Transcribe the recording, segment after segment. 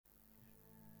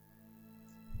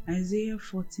Isaiah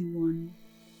 41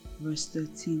 verse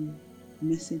 13,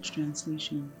 Message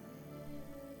translation.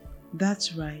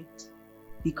 That's right,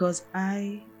 because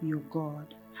I, your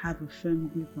God, have a firm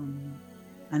grip on you,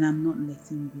 and I'm not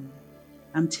letting go.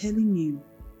 I'm telling you,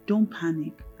 don't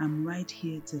panic, I'm right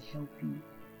here to help you.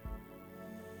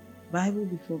 Bible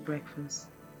Before Breakfast,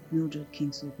 Mildred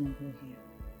Kingsley Okonkwo here.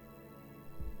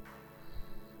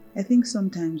 I think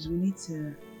sometimes we need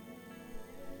to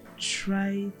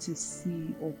try to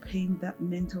see or paint that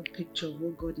mental picture of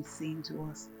what God is saying to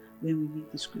us when we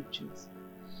read the scriptures.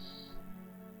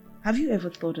 Have you ever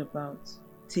thought about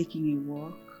taking a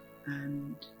walk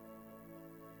and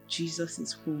Jesus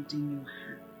is holding your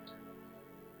hand?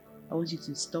 I want you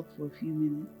to stop for a few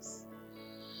minutes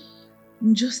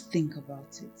and just think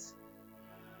about it.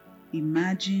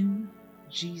 Imagine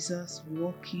Jesus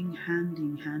walking hand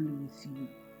in hand with you,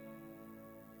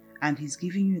 and he's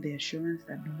giving you the assurance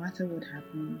that no matter what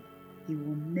happens, he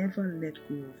will never let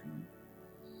go of you.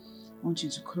 I want you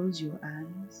to close your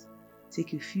eyes,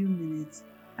 take a few minutes,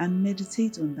 and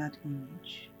meditate on that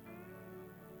image.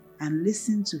 And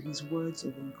listen to his words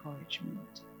of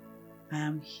encouragement. I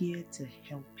am here to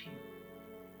help you.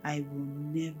 I will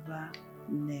never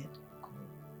let go.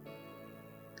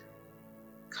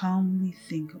 Calmly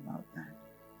think about that.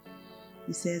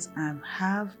 He says, I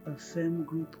have a firm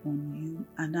grip on you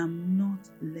and I'm not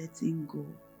letting go.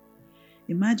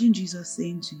 Imagine Jesus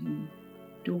saying to you,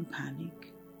 don't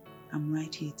panic. I'm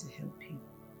right here to help you.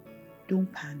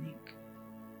 Don't panic.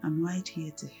 I'm right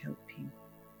here to help you.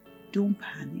 Don't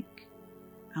panic.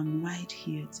 I'm right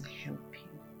here to help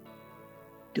you.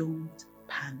 Don't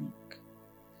panic.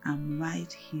 I'm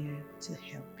right here to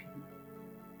help you.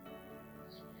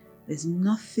 There's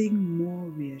nothing more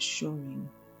reassuring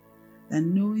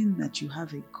than knowing that you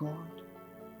have a God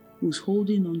who's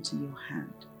holding on to your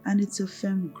hand, and it's a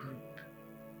firm grip,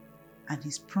 and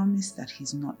he's promised that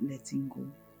he's not letting go.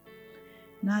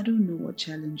 Now, I don't know what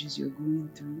challenges you're going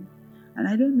through, and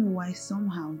I don't know why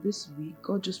somehow this week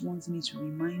God just wants me to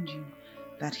remind you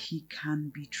that he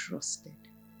can be trusted.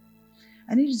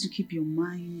 I need you to keep your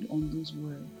mind on those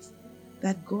words,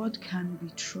 that God can be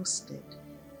trusted.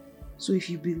 So if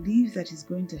you believe that he's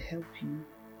going to help you,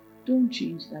 don't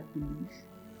change that belief.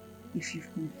 If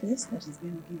you've confessed that he's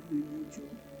going to give you a new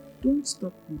job, don't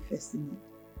stop confessing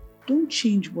it. Don't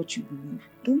change what you believe.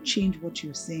 Don't change what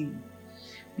you're saying,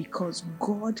 because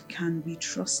God can be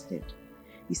trusted.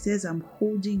 He says, I'm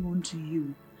holding on to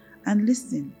you. And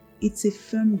listen, it's a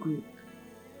firm grip.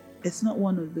 It's not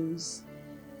one of those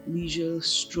leisure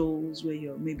strolls where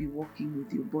you're maybe walking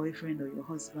with your boyfriend or your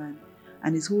husband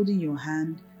and he's holding your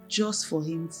hand just for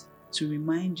him to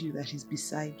remind you that he's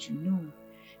beside you. No,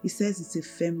 he says it's a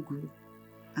firm grip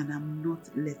and I'm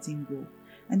not letting go.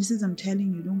 And he says, I'm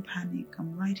telling you, don't panic.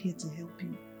 I'm right here to help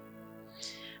you.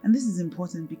 And this is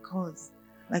important because,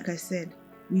 like I said,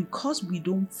 because we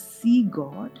don't see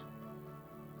God,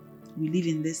 we live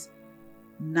in this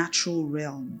natural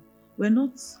realm. We're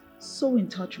not so in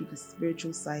touch with the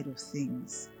spiritual side of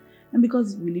things. And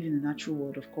because we live in the natural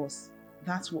world, of course,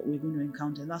 that's what we're going to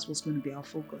encounter. That's what's going to be our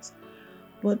focus.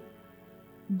 But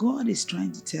God is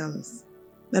trying to tell us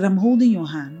that I'm holding your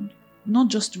hand, not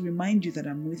just to remind you that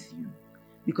I'm with you,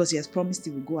 because he has promised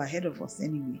he will go ahead of us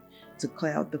anyway to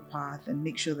clear out the path and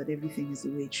make sure that everything is the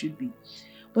way it should be.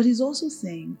 But he's also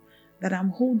saying that I'm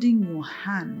holding your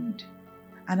hand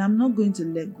and I'm not going to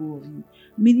let go of you,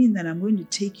 meaning that I'm going to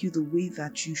take you the way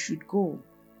that you should go.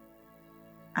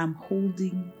 I'm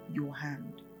holding your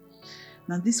hand.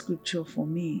 Now, this scripture for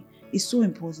me is so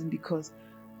important because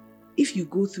if you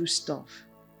go through stuff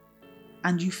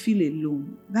and you feel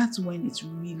alone, that's when it's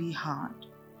really hard.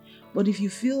 But if you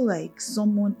feel like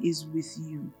someone is with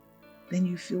you, then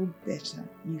you feel better,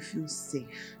 you feel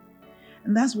safe.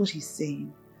 And that's what he's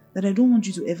saying, that I don't want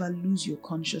you to ever lose your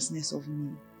consciousness of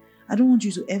me. I don't want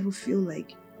you to ever feel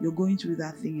like you're going through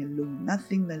that thing alone, that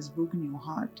thing that has broken your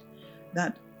heart,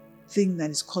 that thing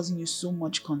that is causing you so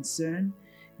much concern,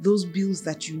 those bills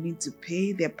that you need to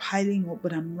pay, they're piling up,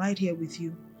 but I'm right here with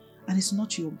you. And it's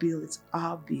not your bill, it's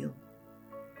our bill.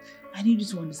 I need you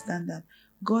to understand that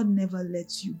God never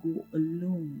lets you go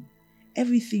alone.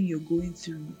 Everything you're going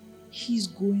through, he's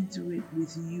going through it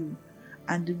with you.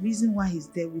 And the reason why he's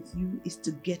there with you is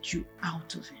to get you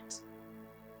out of it.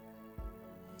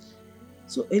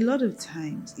 So a lot of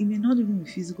times, it may not even be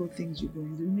physical things you're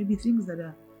going through. It may be things that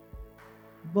are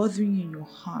bothering you in your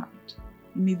heart.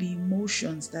 It may be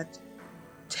emotions that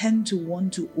tend to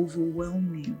want to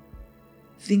overwhelm you.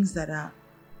 Things that are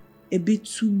a bit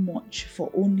too much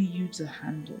for only you to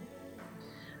handle.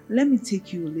 Let me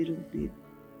take you a little bit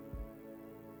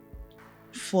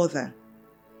further.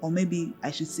 Or maybe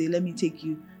I should say, let me take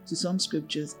you to some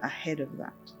scriptures ahead of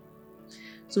that.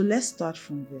 So let's start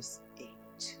from verse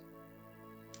 8.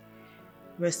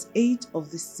 Verse 8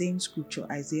 of the same scripture,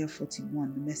 Isaiah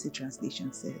 41, the Message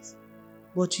translation says,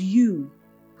 "But you,"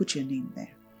 put your name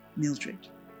there, Mildred,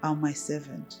 "are my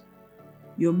servant.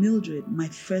 You're Mildred, my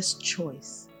first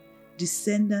choice,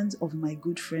 descendant of my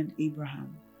good friend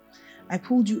Abraham. I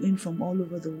pulled you in from all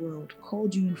over the world,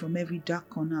 called you in from every dark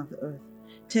corner of the earth,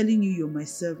 telling you you're my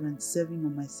servant, serving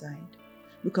on my side.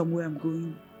 Look at where I'm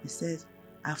going." It says,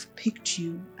 "I've picked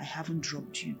you, I haven't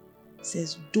dropped you." It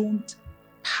says, "Don't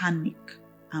panic,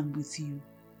 I'm with you.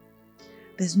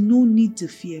 There's no need to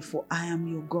fear, for I am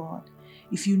your God."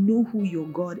 If you know who your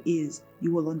God is,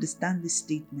 you will understand this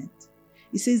statement.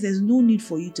 It says there's no need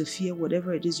for you to fear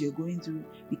whatever it is you're going through,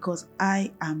 because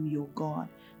I am your God.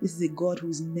 This is a God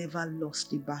who's never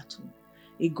lost a battle,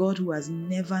 a God who has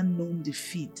never known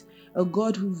defeat, a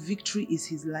God whose victory is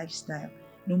his lifestyle.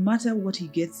 No matter what he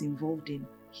gets involved in,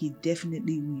 he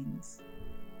definitely wins.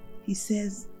 He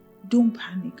says, "Don't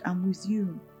panic, I'm with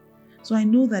you." So I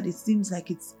know that it seems like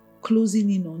it's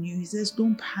closing in on you. He says,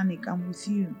 "Don't panic, I'm with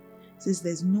you." He says,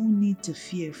 "There's no need to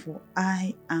fear, for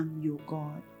I am your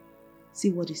God."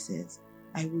 See what he says.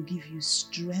 "I will give you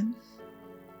strength.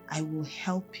 I will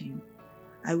help you.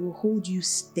 I will hold you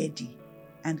steady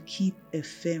and keep a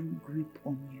firm grip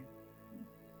on you."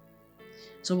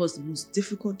 Some of the most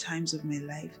difficult times of my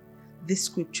life, this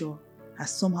scripture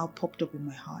has somehow popped up in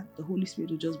my heart. The Holy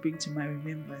Spirit will just bring to my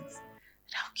remembrance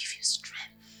that "I will give you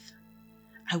strength.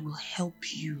 I will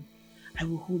help you. I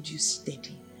will hold you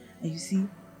steady." And you see,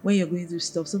 when you're going through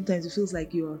stuff, sometimes it feels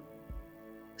like you're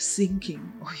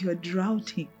sinking or you're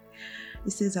drowning.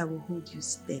 It says, "I will hold you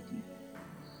steady."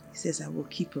 It says, "I will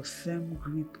keep a firm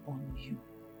grip on you."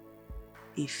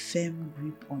 A firm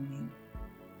grip on you.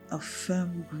 A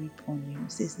firm grip on you.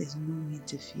 It says there's no need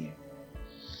to fear.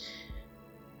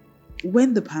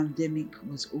 When the pandemic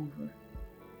was over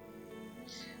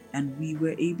and we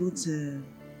were able to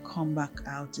come back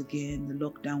out again, the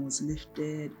lockdown was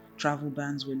lifted, travel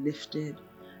bans were lifted,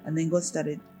 and then God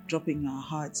started dropping in our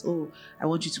hearts, "Oh, I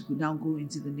want you to now go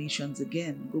into the nations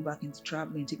again, go back into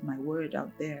traveling, take my word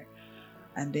out there."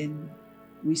 And then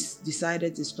we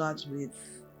decided to start with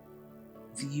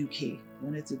the UK. We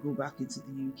wanted to go back into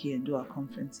the UK and do our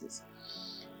conferences.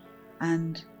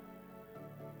 And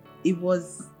it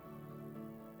was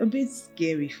a bit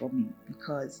scary for me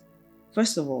because,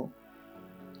 first of all,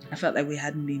 I felt like we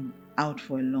hadn't been out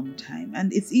for a long time.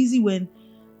 And it's easy when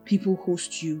people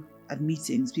host you at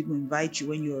meetings, people invite you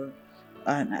when you're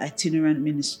an itinerant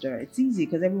minister. It's easy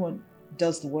because everyone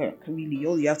does the work, really.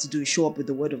 All you have to do is show up with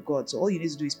the word of God. So all you need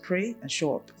to do is pray and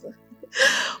show up.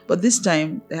 But this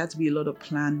time, there had to be a lot of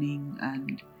planning,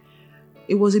 and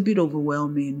it was a bit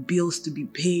overwhelming. Bills to be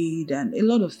paid and a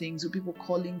lot of things. So people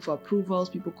calling for approvals,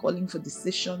 people calling for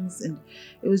decisions, and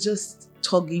it was just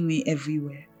tugging me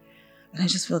everywhere. And I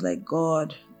just felt like,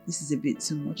 "God, this is a bit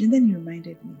too much." And then he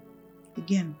reminded me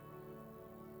again.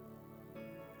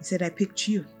 He said, "I picked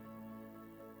you.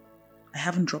 I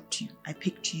haven't dropped you. I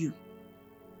picked you.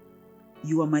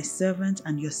 You are my servant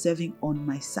and you're serving on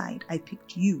my side. I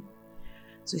picked you."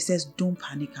 So he says, "Don't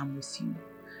panic, I'm with you."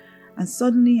 And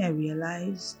suddenly I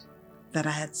realized that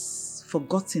I had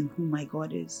forgotten who my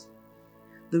God is.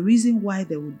 The reason why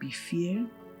there would be fear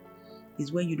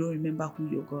is when you don't remember who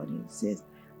your God is. It says,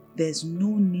 "There's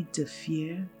no need to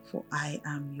fear, for I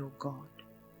am your God."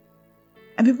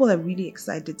 And people are really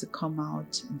excited to come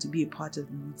out and to be a part of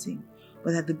the meeting.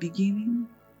 But at the beginning,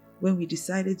 when we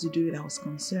decided to do it, I was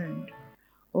concerned.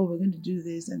 "Oh, we're going to do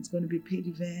this, and it's going to be a paid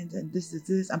event, and this is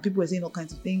this." And people were saying all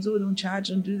kinds of things. "Oh, don't charge,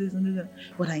 don't do this, don't do that."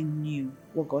 But I knew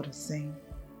what God was saying.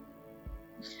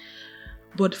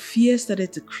 But fear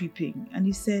started to creep in. And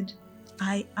he said,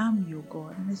 "I am your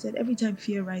God." And I said, every time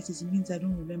fear rises, it means I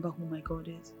don't remember who my God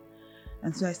is.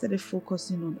 And so I started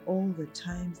focusing on all the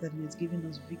times that he has given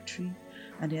us victory,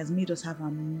 and he has made us have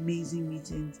amazing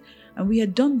meetings. And we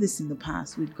had done this in the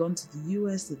past. We'd gone to the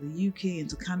US, to the UK, and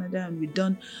to Canada, and we'd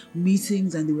done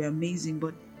meetings and they were amazing,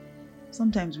 but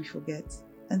sometimes we forget.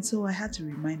 And so I had to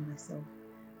remind myself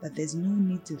that there's no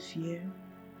need to fear,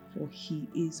 for he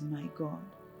is my God,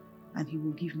 and he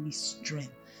will give me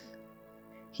strength.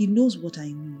 He knows what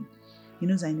I need. He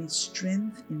knows I need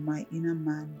strength in my inner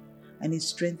man. I need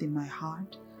strength in my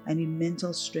heart. I need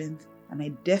mental strength. And I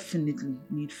definitely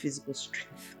need physical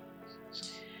strength.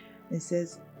 It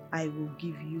says, "I will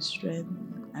give you strength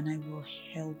and I will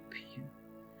help you."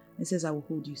 It says, "I will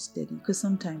hold you steady." Because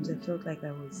sometimes I felt like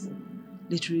I was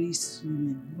literally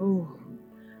swimming. Oh,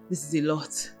 this is a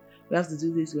lot. We have to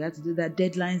do this, we have to do that.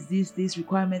 Deadlines, this,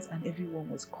 requirements. And everyone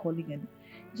was calling. And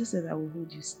he just said, "I will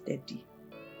hold you steady.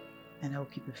 and I'll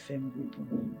keep a firm grip on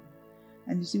you.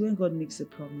 And you see, when God makes a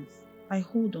promise, I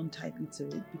hold on tightly to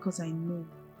it because I know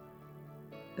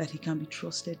that He can be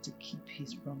trusted to keep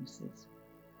His promises.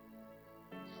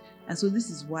 And so this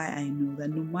is why I know that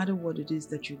no matter what it is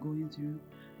that you're going through,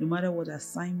 no matter what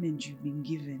assignment you've been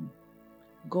given,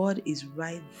 God is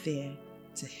right there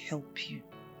to help you.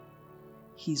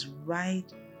 He's right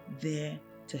there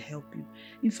to help you.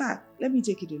 In fact, let me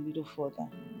take it a little further.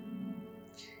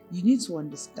 You need to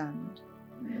understand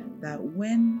that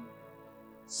when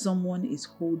someone is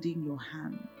holding your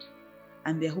hand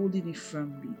and they're holding it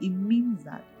firmly, it means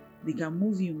that they can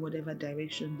move you in whatever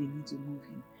direction they need to move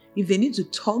you. If they need to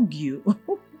tug you,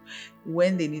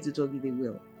 when they need to tug you, they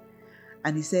will.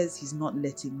 And He says He's not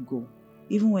letting go.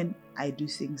 Even when I do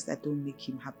things that don't make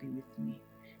Him happy with me,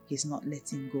 He's not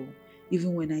letting go.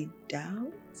 Even when I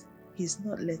doubt, He's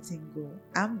not letting go.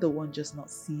 I'm the one just not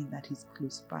seeing that He's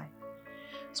close by.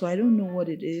 So I don't know what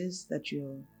it is that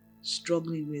you're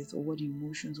struggling with, or what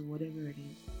emotions, or whatever it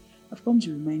is. I've come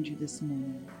to remind you this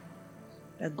morning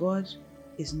that God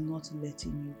is not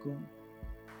letting you go.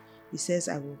 He says,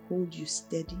 I will hold you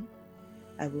steady.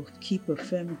 I will keep a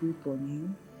firm grip on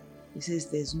you. He says,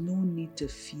 there's no need to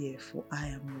fear, for I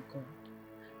am your God.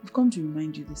 I've come to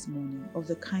remind you this morning of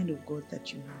the kind of God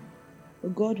that you have.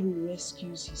 A God who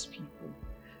rescues His people.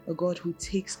 A God who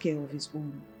takes care of His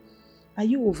own. Are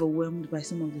you overwhelmed by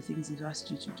some of the things He's asked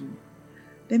you to do?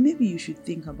 Then maybe you should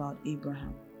think about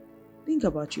Abraham. Think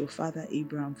about your father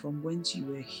Abraham, from whence you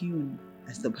were hewn,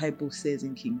 as the Bible says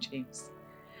in King James.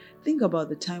 Think about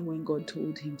the time when God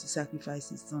told him to sacrifice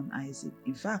his son Isaac.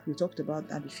 In fact, we talked about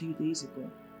that a few days ago.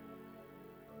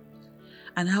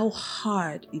 And how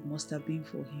hard it must have been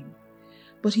for him.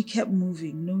 But he kept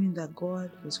moving, knowing that God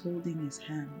was holding his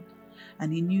hand.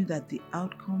 And he knew that the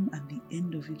outcome and the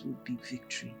end of it would be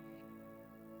victory.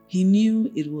 He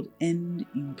knew it would end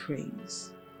in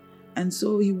praise. And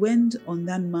so he went on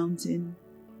that mountain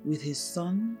with his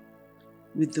son,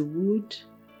 with the wood,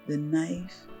 the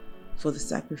knife, for the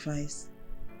sacrifice,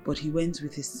 but he went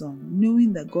with his son,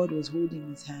 knowing that God was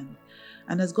holding his hand.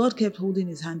 And as God kept holding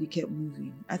his hand, he kept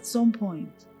moving. At some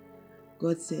point,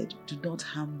 God said, do not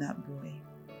harm that boy.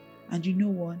 And you know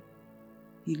what?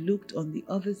 He looked on the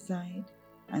other side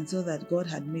and saw that God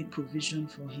had made provision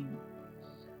for him.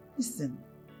 Listen,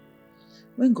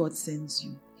 when God sends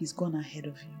you, He's gone ahead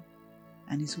of you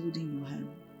and He's holding your hand.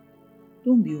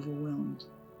 Don't be overwhelmed.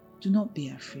 Do not be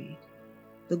afraid.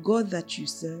 The God that you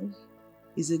serve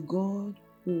is a God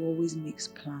who always makes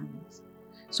plans.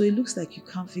 So it looks like you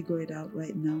can't figure it out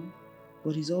right now,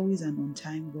 but He's always an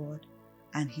on-time God,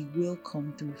 and He will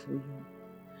come through for you.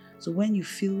 So when you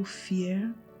feel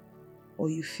fear, or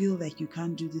you feel like you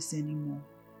can't do this anymore,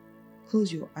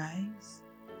 close your eyes,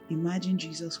 imagine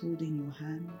Jesus holding your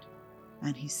hand,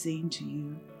 and He's saying to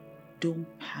you, don't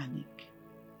panic,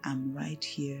 I'm right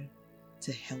here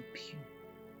to help you.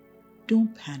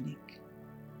 Don't panic,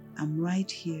 I'm right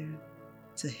here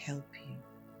to help you.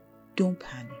 Don't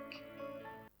panic.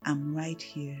 I'm right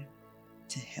here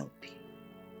to help you.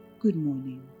 Good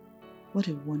morning. What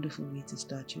a wonderful way to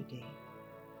start your day.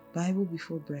 Bible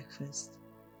before breakfast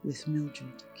with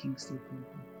Mildred Kingsley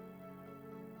Booby.